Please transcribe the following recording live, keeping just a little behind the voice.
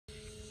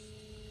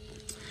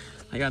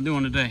How y'all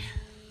doing today?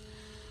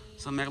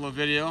 So make a little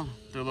video,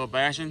 do a little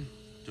bashing,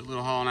 do a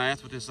little hauling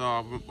ass with this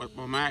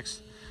with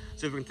Maxx.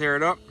 See if we can tear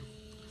it up.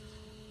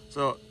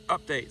 So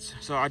updates.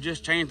 So I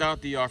just changed out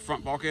the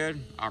front bulkhead.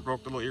 I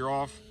broke the little ear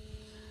off,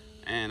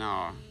 and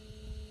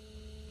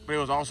but it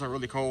was also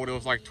really cold. It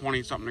was like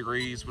 20 something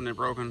degrees when it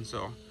broke.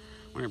 So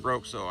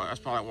that's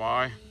probably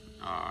why.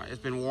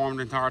 It's been warm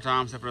the entire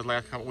time except for the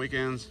last couple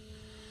weekends.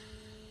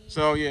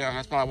 So yeah,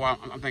 that's probably why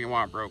I'm thinking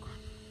why it broke.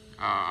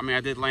 I mean, I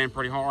did land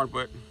pretty hard,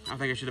 but I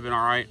think it should have been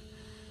all right.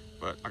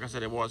 But like I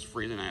said, it was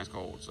freezing ass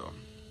cold. So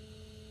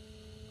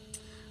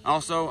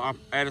also, I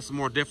added some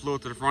more Diff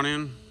fluid to the front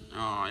end.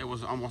 It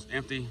was almost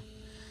empty,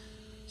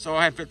 so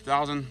I had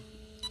 50,000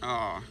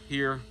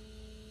 here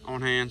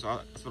on hand. So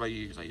that's what I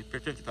used. I used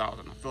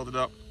 50,000. I filled it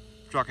up.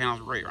 The truck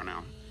handles great right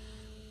now.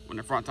 When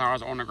the front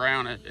tires are on the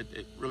ground,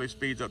 it really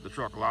speeds up the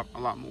truck a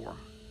lot more.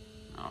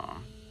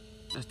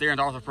 The steering's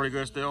also pretty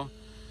good still.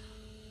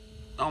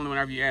 Only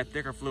whenever you add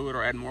thicker fluid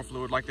or add more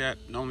fluid like that,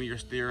 normally your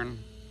steering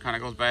kind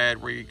of goes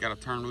bad where you got to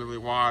turn really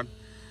wide.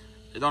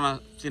 It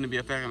don't seem to be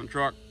affecting the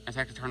truck. It's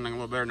actually turning a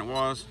little better than it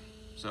was.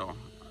 So,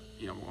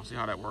 you know, we're gonna see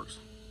how that works.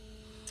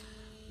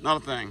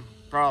 Another thing,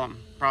 problem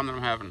that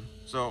I'm having.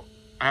 So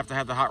I have to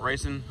have the hot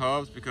racing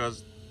hubs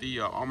because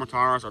the Armour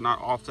tires are not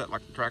offset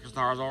like the Traxxas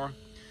tires are,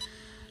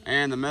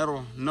 and the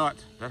metal nut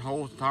that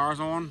holds the tires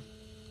on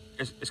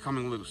is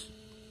coming loose.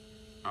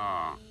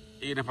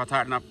 Even if I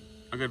tighten up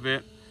a good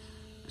bit,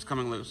 it's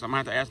coming loose. So I'm gonna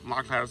have to add some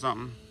Loctite or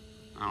something.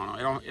 I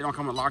don't know. It don't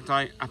come with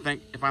Loctite. I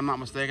think, if I'm not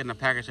mistaken, the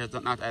package says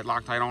not to add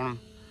Loctite on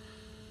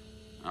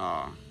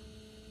them.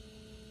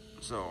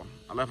 So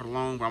I left it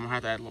alone, but I'm gonna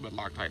have to add a little bit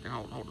of Loctite to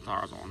hold the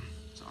tires on.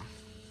 So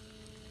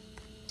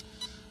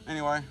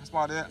anyway, that's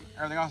about it.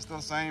 Everything else is still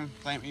the same.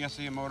 Same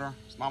ESC motor.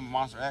 It's my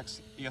Monster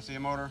X ESC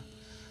motor.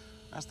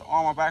 That's the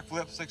Armour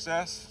backflip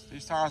 6S.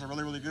 These tires are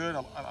really good.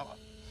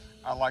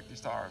 I like these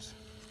tires.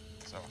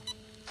 So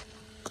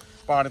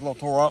body a little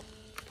tore up,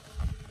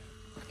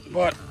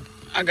 but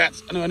I got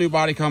a new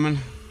body coming,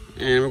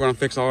 and we're gonna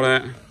fix all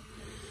that.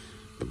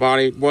 The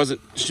body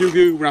wasn't shoe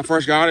goo when I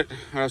first got it.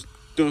 I was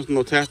doing some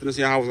little testing to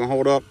see how it was gonna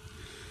hold up,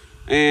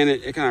 and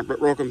it kind of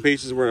broke in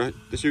pieces where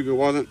the shoe goo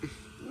wasn't.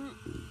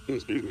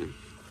 Excuse me.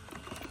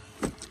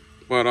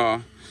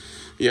 But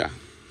yeah.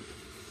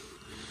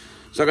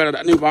 So I got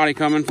a new body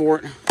coming for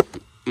it.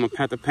 I'm gonna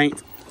have to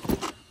paint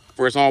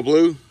where it's all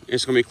blue.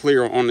 It's gonna be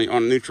clear on the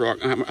new truck.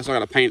 So I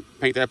gotta paint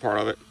that part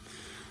of it.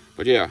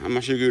 But yeah, I'm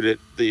gonna shoe goo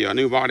the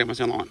new body. I'm gonna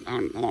see how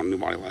long the new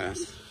body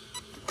lasts.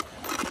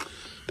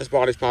 This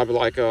body's probably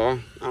like I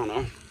don't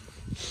know.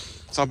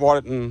 So I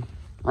bought it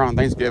around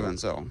Thanksgiving,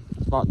 so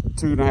it's about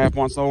 2.5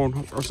 months old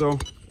or so.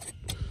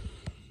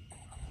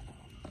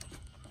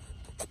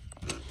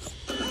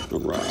 All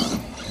right.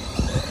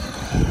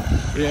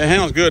 Yeah, it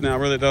handles good now. It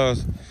really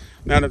does.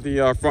 Now that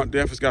the front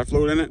diff has got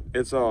fluid in it,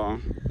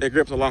 it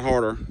grips a lot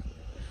harder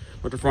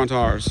with the front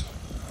tires.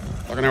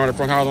 Like now with the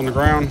front tires on the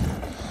ground,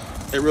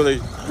 it really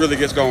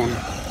gets going.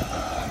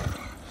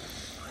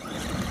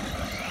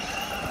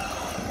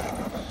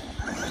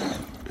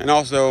 And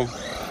also,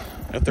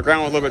 if the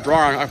ground was a little bit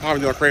dry, I'd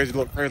probably do a crazy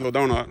little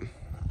donut.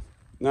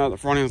 Now that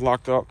the front end's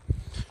locked up,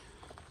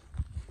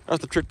 that's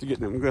the trick to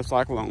getting them good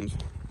cyclones.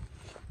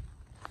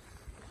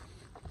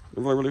 The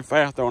really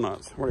fast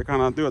donuts, where they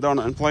kind of do a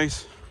donut in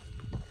place.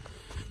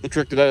 The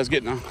trick to that is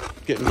getting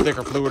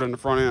thicker fluid in the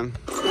front end.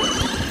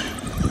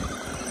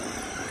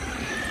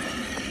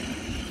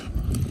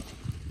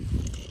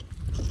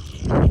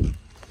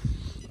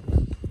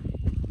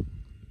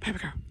 Baby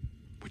girl,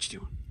 what you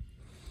doing?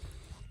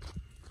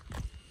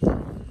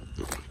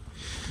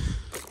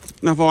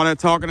 Enough of all that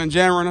talking and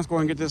jammering. Let's go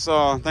ahead and get this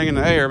thing in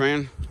the air,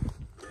 man.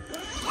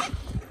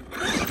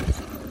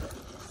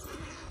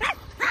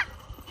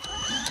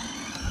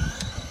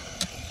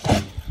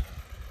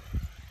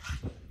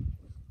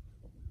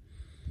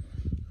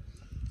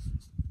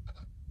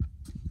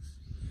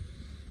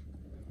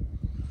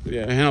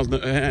 Yeah, it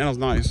handles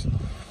nice.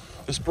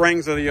 The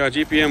springs are the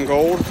GPM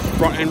Gold,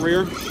 front and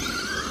rear.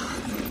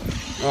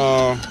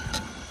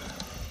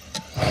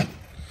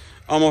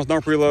 Almost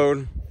no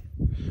preload.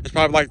 It's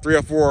probably like 3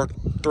 or 4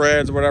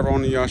 threads or whatever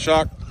on the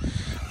shock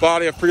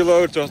body of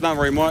preload, so it's not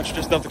very much,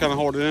 just enough to kind of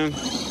hold it in.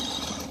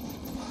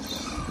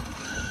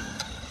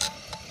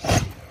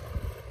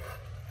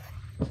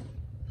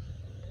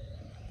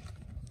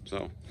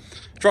 So,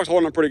 the truck's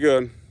holding up pretty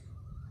good.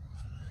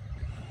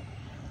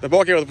 The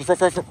bulkhead was the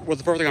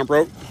first thing I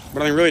broke,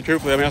 but I mean, really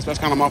truthfully, I mean, that's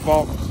kind of my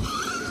fault.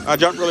 I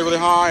jumped really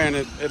high, and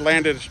it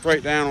landed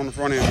straight down on the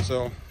front end,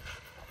 so,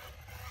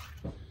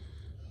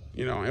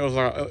 you know, it was,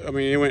 I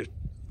mean,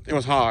 it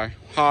was high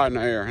in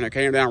the air, and it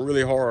came down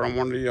really hard on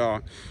one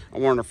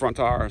of the front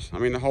tires. I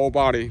mean, the whole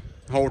body,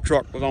 the whole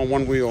truck was on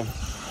one wheel,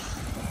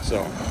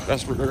 so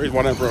that's the reason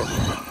why that broke.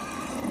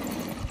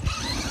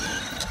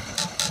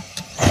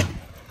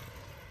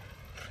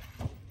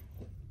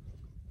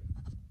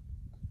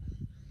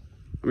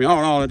 I mean, all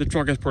in all, the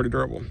truck is pretty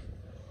durable.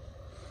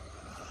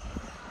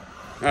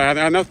 I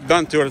have nothing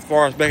done to it as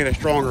far as making it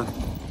stronger.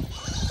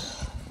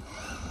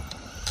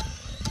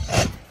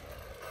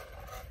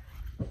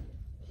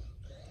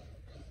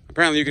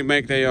 Apparently you can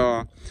make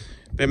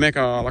they make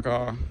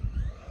a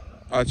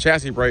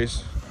chassis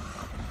brace.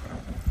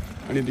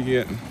 I need to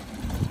get.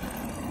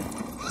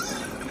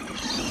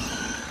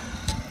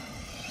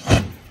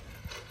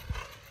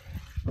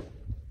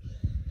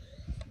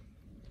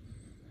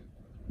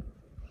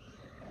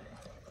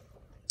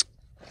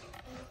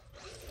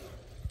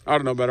 I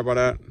don't know better about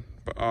that.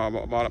 I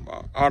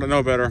ought to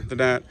know better than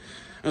that.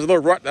 There's a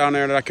little rut down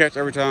there that I catch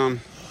every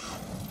time.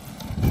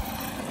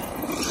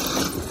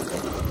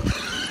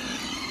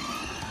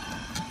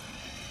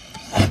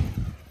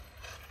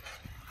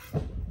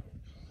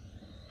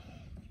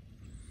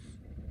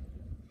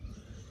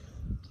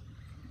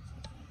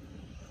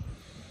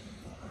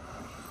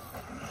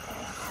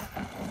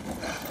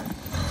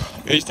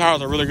 These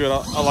tires are really good.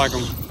 I like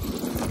them.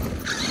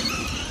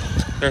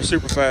 They're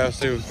super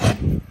fast too.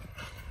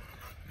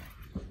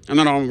 I'm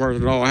not on words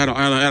at all. I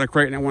had a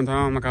Creighton at one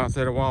time, like I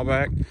said a while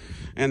back,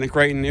 and the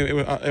Creighton it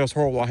was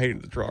horrible. I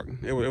hated the truck.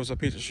 It was a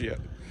piece of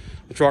shit.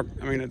 The truck,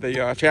 I mean,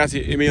 the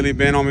chassis immediately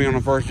bent on me on the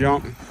first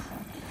jump.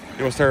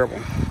 It was terrible.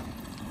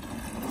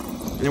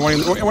 And it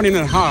wasn't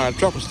even that high. The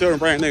truck was still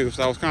brand new,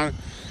 so I was kind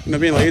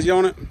of being lazy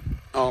on it.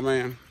 Oh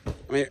man, I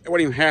mean, it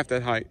wasn't even half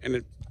that height, and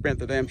it bent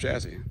the damn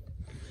chassis.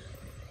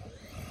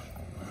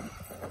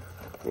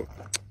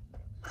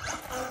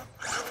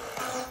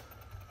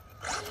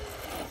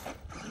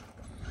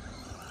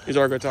 These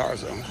are good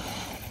tires, though.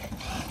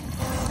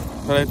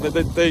 But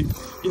they,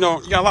 you know,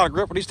 you got a lot of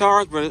grip with these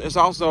tires, but it's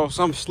also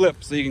some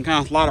slip, so you can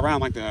kind of slide around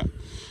like that.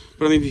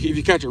 But I mean, if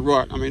you catch a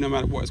rut, I mean, no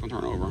matter what, it's gonna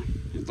turn over.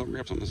 There's no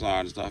grips on the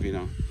side and stuff, you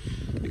know.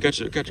 You catch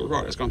a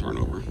rut, it's gonna turn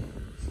over.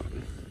 But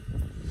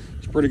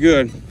it's pretty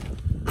good.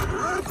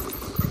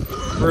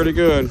 Pretty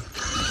good.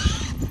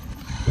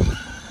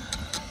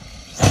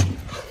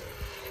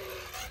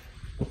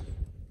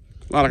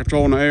 A lot of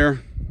control in the air.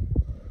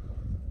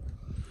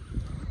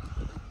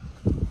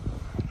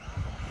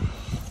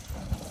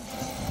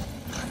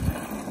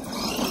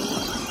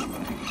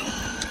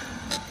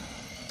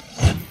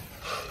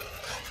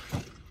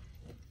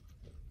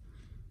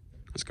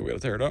 Let's go be able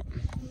to tear it up.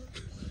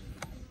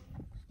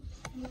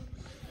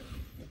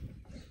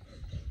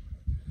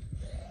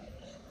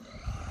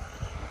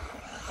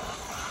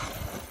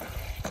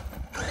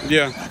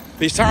 Yeah,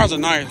 these tires are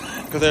nice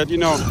because they're, you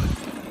know,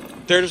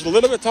 they're just a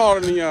little bit taller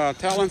than the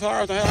Talon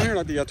tires I have here,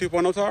 like the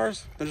 2.0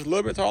 tires. They're just a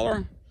little bit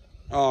taller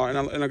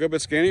and a good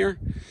bit skinnier.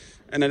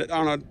 And then, I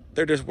don't know,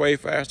 they're just way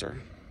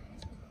faster.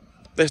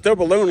 They still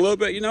balloon a little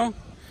bit, you know,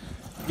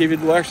 give you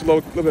the extra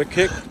little bit of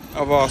kick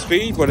of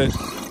speed, but it's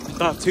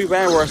not too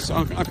bad where it's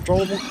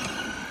uncontrollable.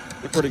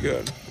 They're pretty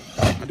good.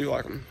 I do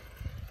like them.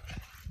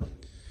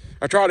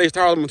 I tried these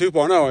tires on my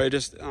 2.0. It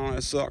just, I don't know,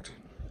 it sucked.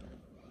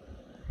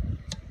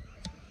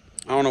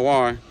 I don't know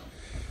why.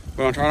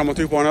 But I tried them on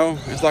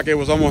 2.0. It's like it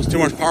was almost too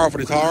much power for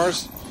the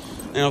tires.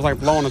 And it was like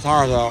blowing the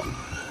tires out.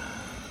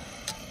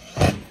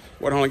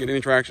 Wasn't hardly getting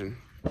any traction.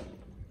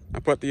 I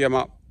put the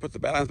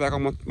balance back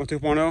on my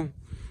 2.0.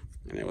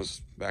 And it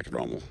was back to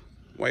normal.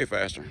 Way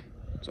faster.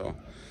 So,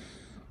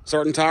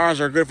 certain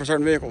tires are good for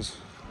certain vehicles.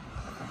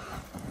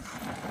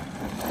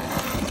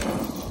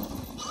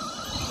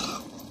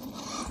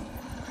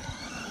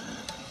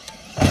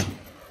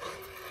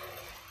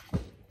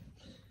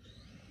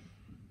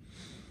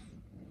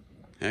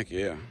 Heck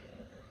yeah.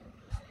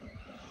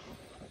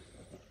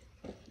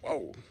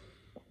 Whoa.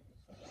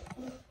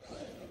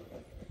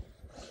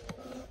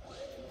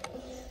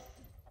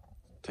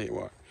 Tell you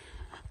what.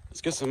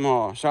 Let's get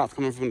some shots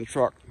coming from the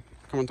truck,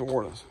 coming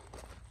toward us.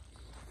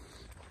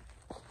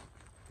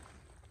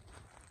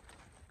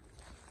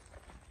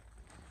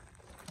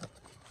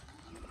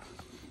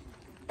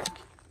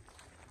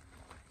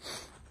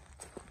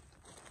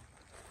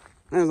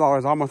 As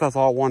always, almost that's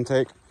all one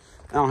take.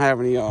 I don't have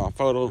any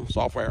photo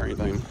software or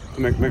anything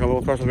to make a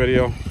little special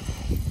video.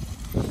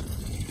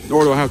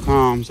 Nor do I have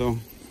time, so.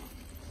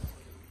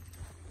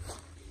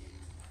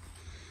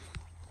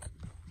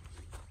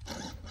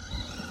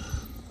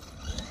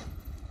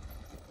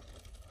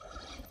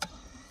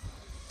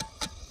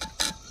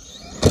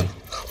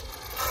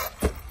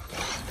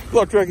 A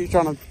little tricky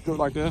trying to do it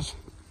like this.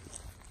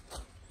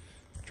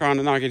 Trying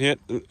to not get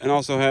hit and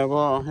also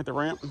have hit the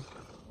ramp.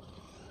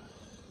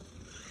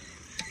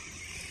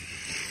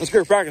 It's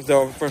good practice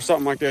though for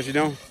something like this, you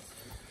know,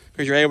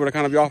 because you're able to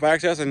kind of be off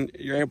axis and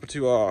you're able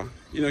to,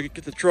 you know,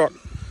 get the truck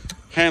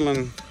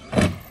handling,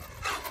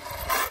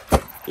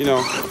 you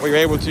know, where you're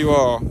able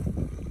to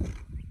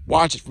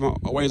watch it from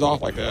a ways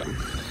off like that.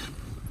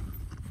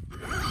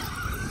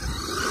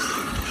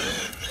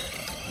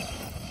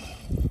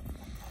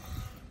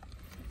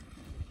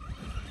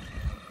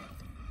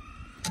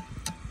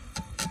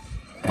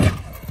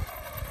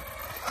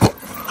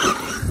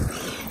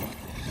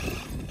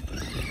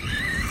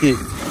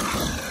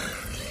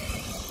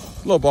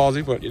 A little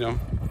ballsy, but you know,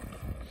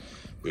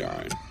 be all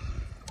right.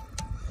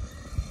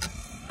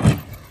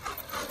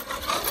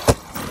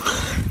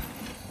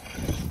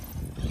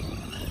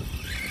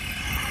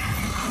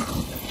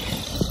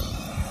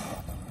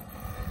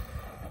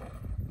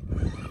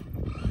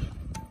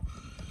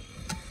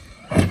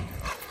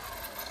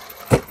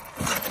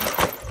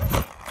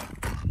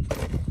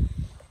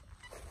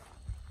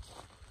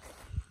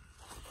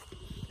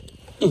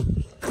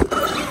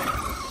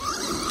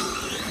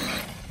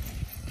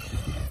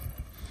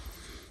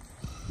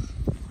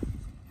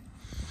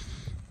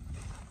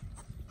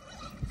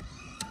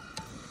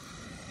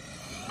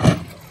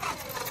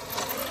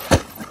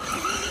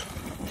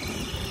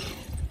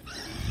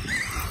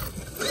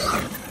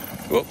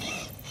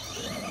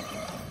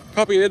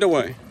 puppy the other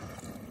way.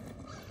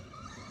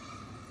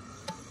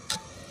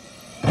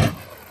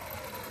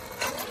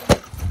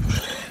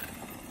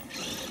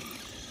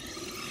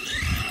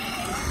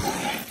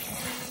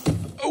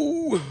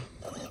 Oh.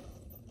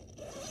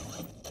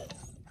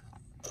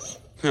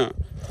 Huh.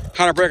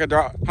 How to break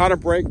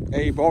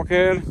a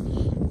bulkhead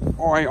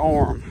or a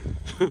arm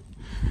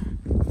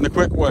in a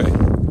quick way,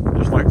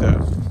 just like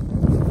that.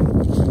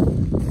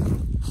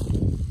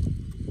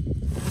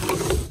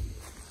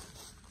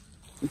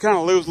 You kind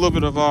of lose a little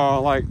bit of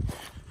like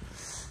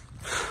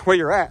where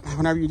you're at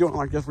whenever you're doing it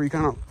like this, where you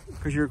kind of,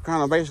 because you're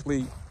kind of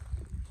basically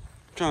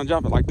trying to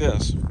jump it like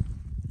this, and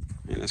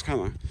it's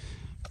kind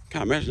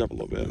of meshed up a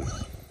little bit.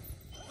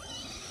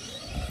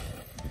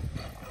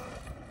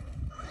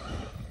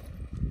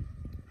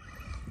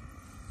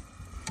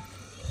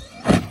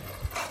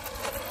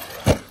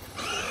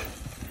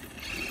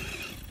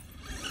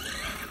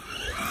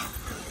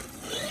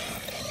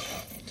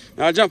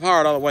 Now, I jump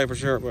hard all the way for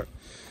sure, but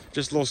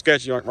just a little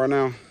sketchy like right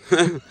now,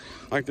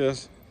 like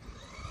this.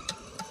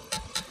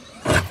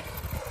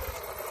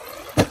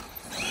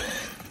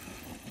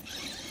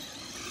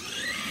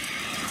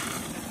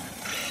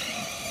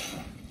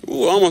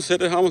 Ooh, almost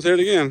hit it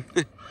again.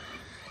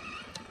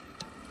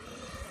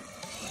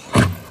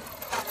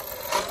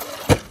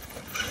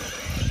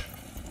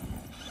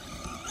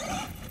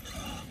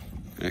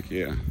 Heck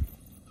yeah.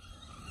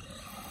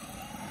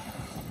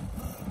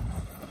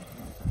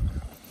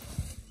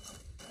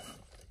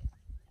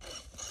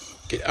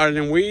 Get out of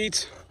them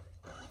weeds.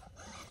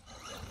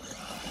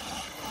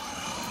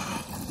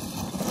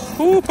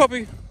 Ooh,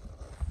 puppy.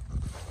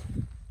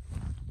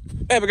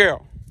 Baby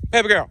girl.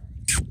 Baby girl.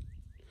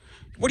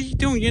 What are you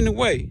doing? You're in the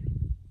way.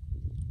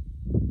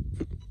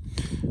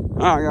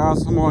 Alright,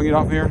 guys. I'm going to get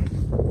off here.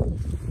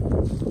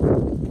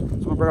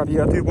 So I'll bring out the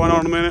 2.0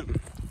 in a minute.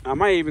 I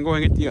might even go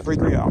ahead and get the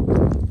 3.3 out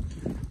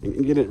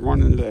and get it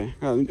running today.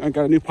 I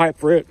got a new pipe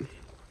for it.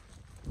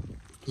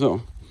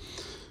 So,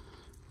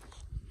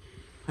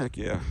 heck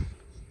yeah.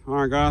 All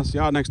right, guys. See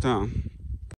y'all next time.